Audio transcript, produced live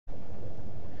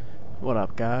What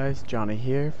up, guys? Johnny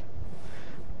here.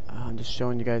 I'm just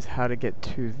showing you guys how to get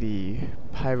to the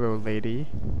Pyro Lady,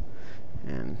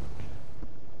 and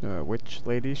which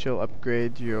lady she'll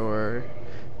upgrade your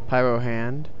Pyro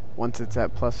hand once it's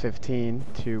at plus 15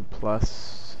 to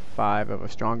plus 5 of a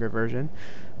stronger version.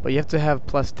 But you have to have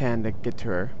plus 10 to get to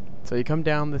her. So you come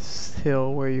down this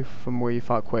hill from where you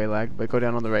fought Quelaag, but go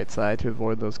down on the right side to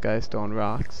avoid those guys throwing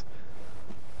rocks.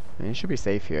 And you should be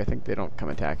safe here. I think they don't come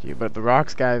attack you. But the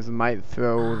rocks guys might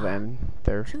throw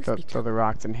throw the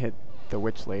rocks and hit the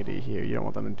witch lady here. You don't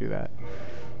want them to do that.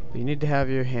 But you need to have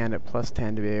your hand at plus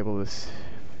 10 to be able to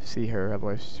see her,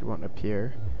 otherwise she won't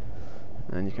appear.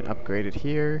 And you can upgrade it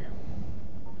here.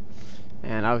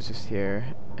 And I was just here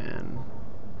and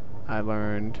I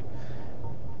learned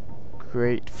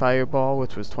Great Fireball,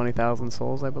 which was 20,000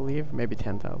 souls, I believe. Maybe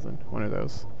 10,000. One of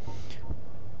those.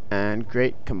 And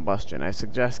Great Combustion. I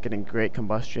suggest getting Great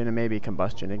Combustion and maybe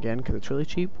Combustion again because it's really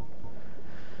cheap.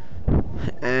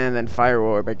 And then Fire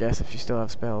Orb, I guess, if you still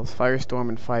have spells. Firestorm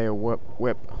and Fire Whip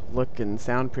look and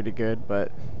sound pretty good,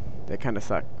 but they kind of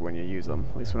suck when you use them.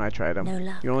 At least when I tried them. No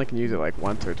luck. You only can use it like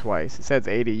once or twice. It says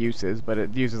 80 uses, but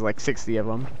it uses like 60 of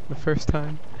them the first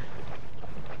time.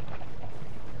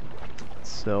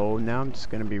 So now I'm just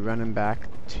going to be running back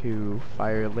to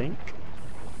Firelink.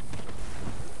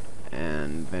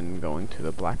 And then going to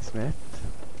the blacksmith,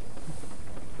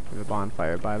 the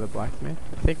bonfire by the blacksmith.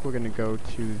 I think we're gonna go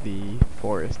to the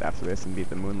forest after this and beat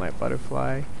the Moonlight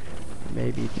Butterfly,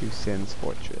 maybe to Sin's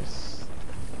Fortress,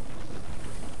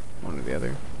 one or the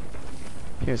other.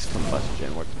 Here's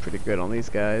Combustion, works pretty good on these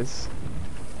guys.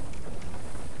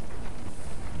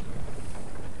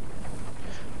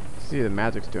 See, the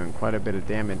magic's doing quite a bit of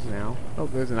damage now. Oh,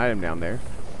 there's an item down there.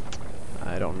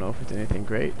 I don't know if it's anything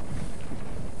great.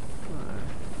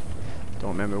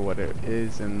 Don't remember what it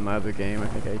is in my other game. I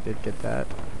think I did get that.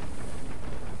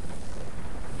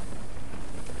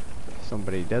 If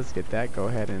somebody does get that, go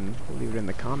ahead and leave it in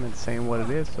the comments saying what it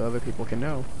is so other people can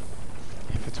know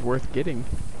if it's worth getting.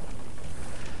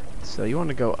 So you want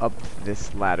to go up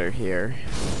this ladder here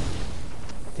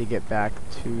to get back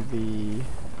to the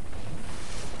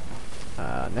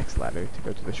next ladder to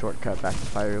go to the shortcut back to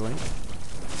Firelink.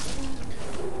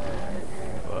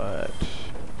 But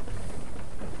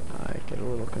I get a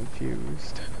little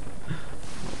confused.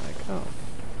 I'm like, oh.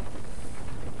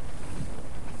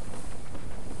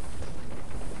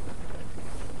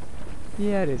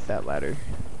 Yeah, it is that ladder.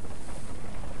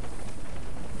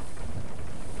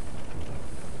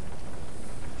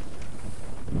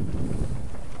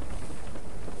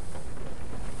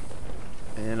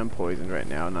 And I'm poisoned right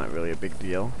now, not really a big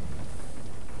deal.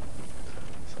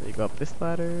 So you go up this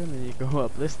ladder, and then you go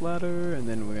up this ladder, and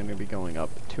then we're going to be going up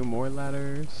 2 more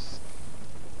ladders.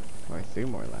 Or 3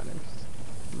 more ladders.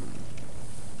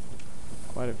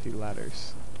 Quite a few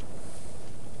ladders.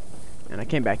 And I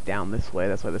came back down this way,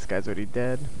 that's why this guy's already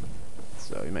dead.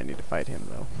 So you might need to fight him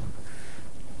though.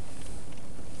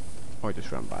 Or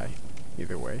just run by.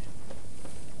 Either way.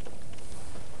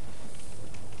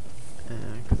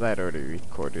 Because I had already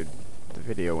recorded the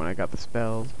video when I got the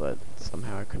spells, but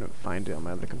somehow I couldn't find it on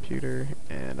my other computer,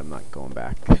 and I'm not going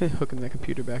back, hooking the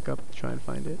computer back up to try and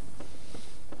find it.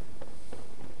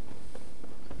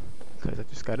 Because I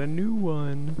just got a new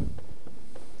one.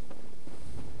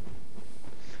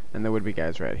 And there would be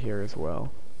guys right here as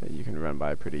well that you can run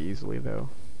by pretty easily though.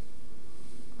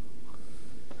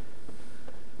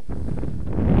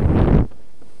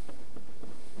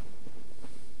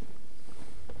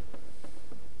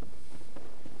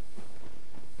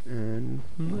 And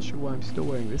I'm not sure why I'm still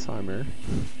wearing this armor.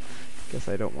 Guess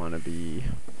I don't want to be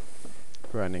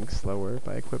running slower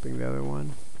by equipping the other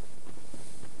one.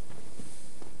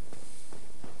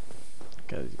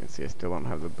 As you can see, I still don't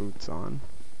have the boots on.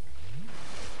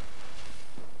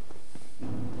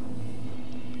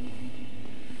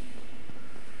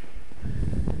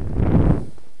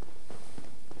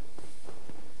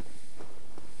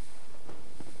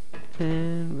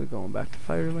 And we're going back to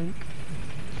Firelink.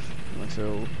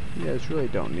 So you guys really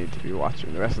don't need to be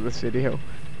watching the rest of this video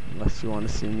unless you want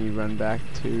to see me run back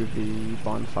to the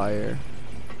bonfire.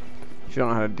 If you don't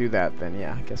know how to do that, then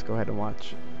yeah, I guess go ahead and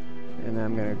watch. And then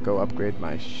I'm gonna go upgrade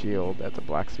my shield at the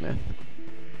blacksmith.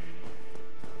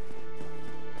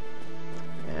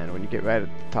 And when you get right at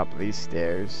the top of these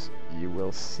stairs, you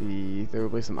will see there will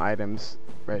be some items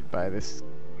right by this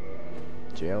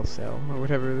jail cell or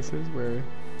whatever this is where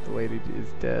the lady is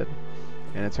dead.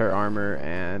 And it's her armor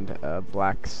and a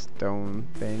black stone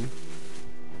thing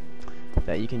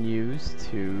that you can use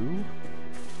to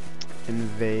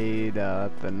invade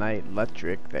the Knight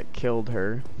Electric that killed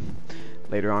her.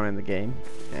 later on in the game,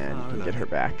 and you can get her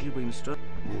back.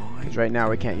 Because right now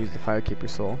we can't use the Firekeeper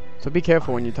soul. So be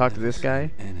careful when you talk to this guy.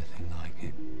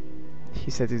 He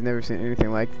says he's never seen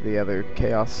anything like the other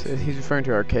Chaos. He's referring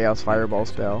to our Chaos Fireball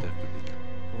spell.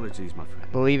 I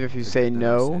believe if you say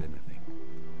no,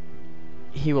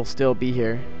 he will still be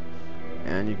here,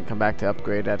 and you can come back to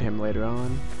upgrade at him later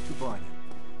on.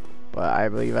 But I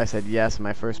believe I said yes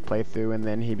my first playthrough, and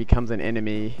then he becomes an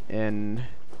enemy in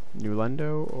New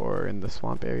Lundo or in the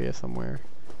swamp area somewhere.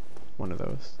 One of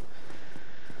those.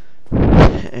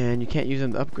 And you can't use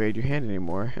him to upgrade your hand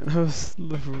anymore. And I was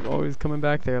always coming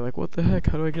back there like, what the heck,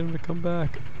 how do I get him to come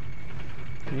back?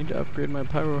 I need to upgrade my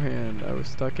pyro hand. I was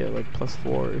stuck at like +4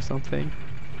 or something.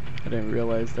 I didn't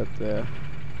realize that the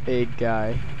egg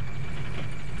guy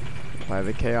by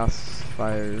the Chaos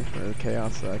Fire or the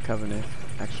Chaos Covenant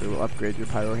actually will upgrade your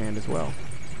pyro hand as well.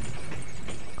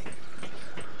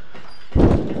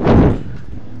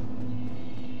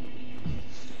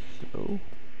 So,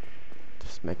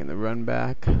 just making the run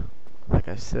back. Like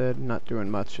I said, not doing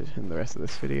much in the rest of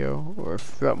this video, or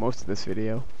throughout most of this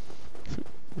video.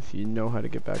 If you know how to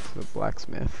get back to the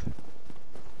blacksmith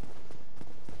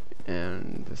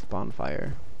and this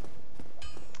bonfire.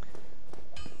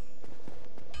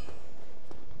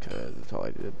 Because that's all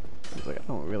I did. I was like, I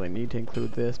don't really need to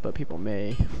include this, but people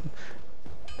may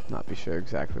not be sure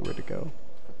exactly where to go.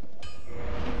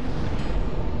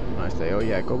 When I say, oh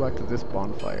yeah, go back to this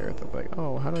bonfire, they're like,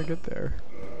 oh, how do I get there?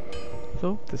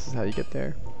 So, this is how you get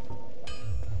there.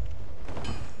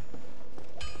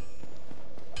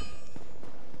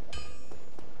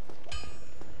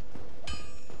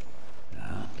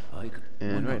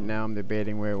 And right now I'm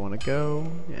debating where I want to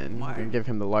go, and I'm going to give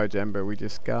him the large ember we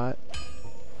just got.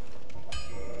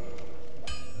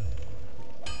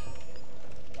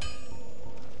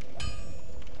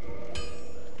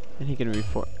 And he can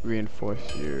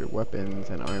reinforce your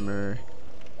weapons and armor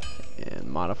and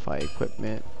modify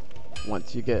equipment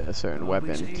once you get a certain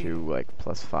weapon to like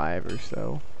 +5 or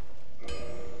so.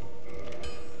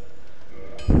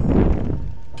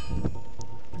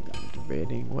 I'm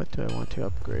debating what do I want to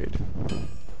upgrade.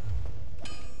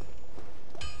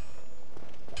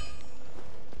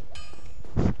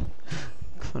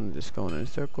 I'm just going in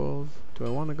circles. Do I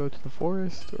want to go to the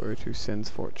forest or to Sin's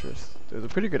Fortress? There's a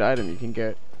pretty good item you can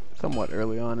get somewhat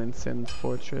early on in Sin's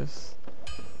Fortress.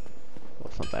 Well,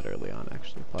 it's not that early on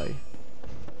actually, probably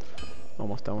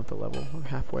almost done with the level, or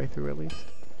halfway through at least.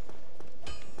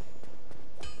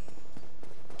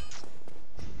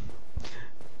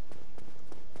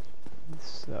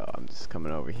 So I'm just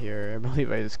coming over here. I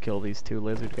believe I just kill these 2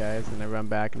 lizard guys and I run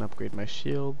back and upgrade my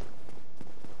shield.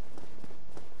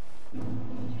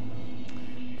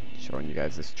 Showing you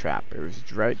guys this trap. It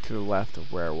was right to the left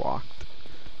of where I walked.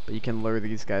 But you can lure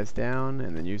these guys down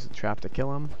and then use the trap to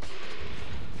kill them.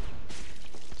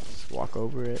 Just walk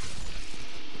over it.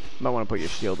 You might want to put your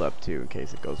shield up too in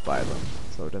case it goes by them,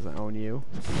 so it doesn't own you.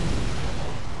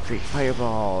 Free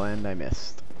fireball, and I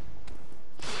missed.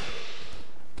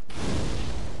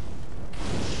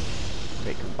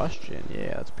 Great combustion,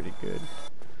 yeah, that's pretty good.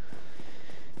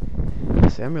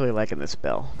 See, I'm really liking this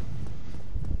spell.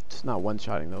 It's not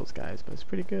one-shotting those guys, but it's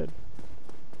pretty good.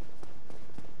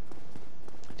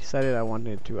 Decided I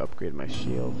wanted to upgrade my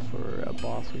shield for a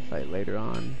boss we fight later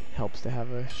on. Helps to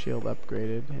have a shield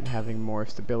upgraded and having more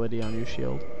stability on your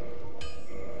shield.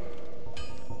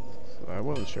 So I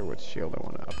wasn't sure which shield I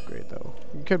want to upgrade though.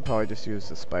 You could probably just use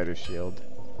the spider shield.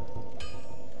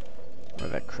 Or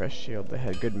that crest shield that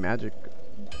had good magic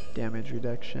damage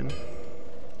reduction.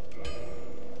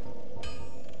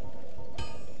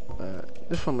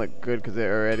 This one looked good because it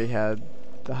already had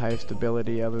the highest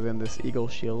ability other than this eagle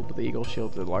shield, but the eagle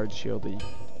shield's a large shield that you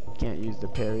can't use to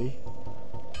parry.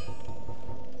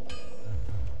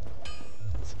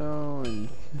 So, and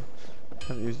I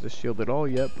haven't used the shield at all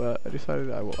yet, but I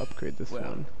decided I will upgrade this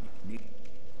one.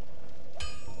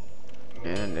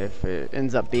 And if it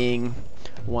ends up being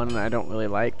one I don't really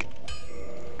like,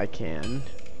 I can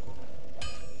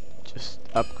just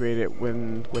upgrade it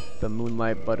with the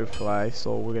Moonlight Butterfly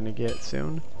soul we're gonna get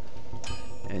soon.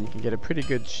 And you can get a pretty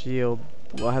good shield.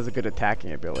 Well, it has a good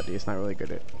attacking ability. It's not really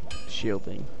good at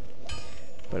shielding,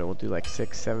 but it will do like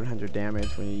 600-700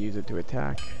 damage when you use it to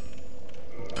attack.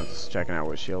 I'm just checking out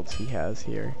what shields he has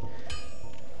here.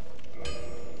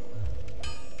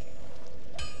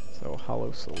 So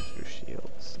Hollow Soldier shield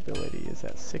stability is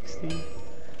at 60. Go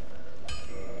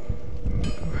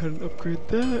ahead and upgrade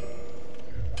that.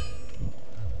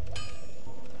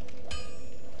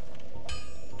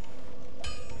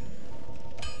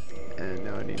 And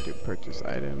now I need to purchase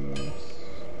items.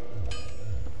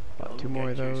 About 2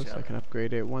 more of those so I can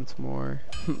upgrade it once more.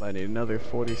 I need another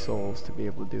 40 souls to be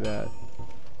able to do that.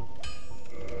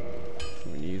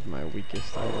 I'm going to use my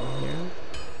weakest item here.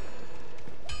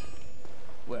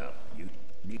 Well, you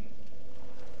need...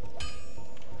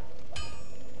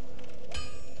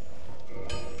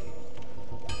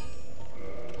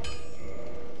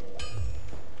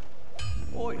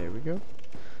 There we go.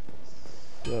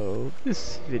 So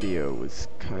this video was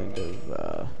kind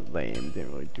of lame,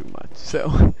 didn't really do much.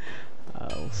 So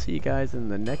we'll see you guys in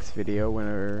the next video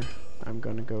when I'm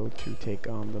gonna go to take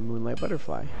on the Moonlight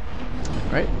Butterfly.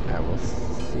 Alright, I will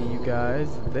see you guys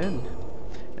then.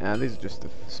 These are just the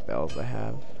spells I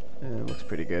have, and it looks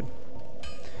pretty good.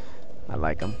 I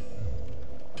like them.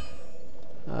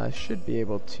 I should be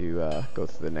able to go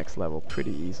to the next level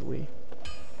pretty easily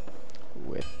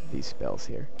with these spells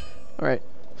here. Alright,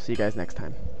 see you guys next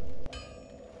time.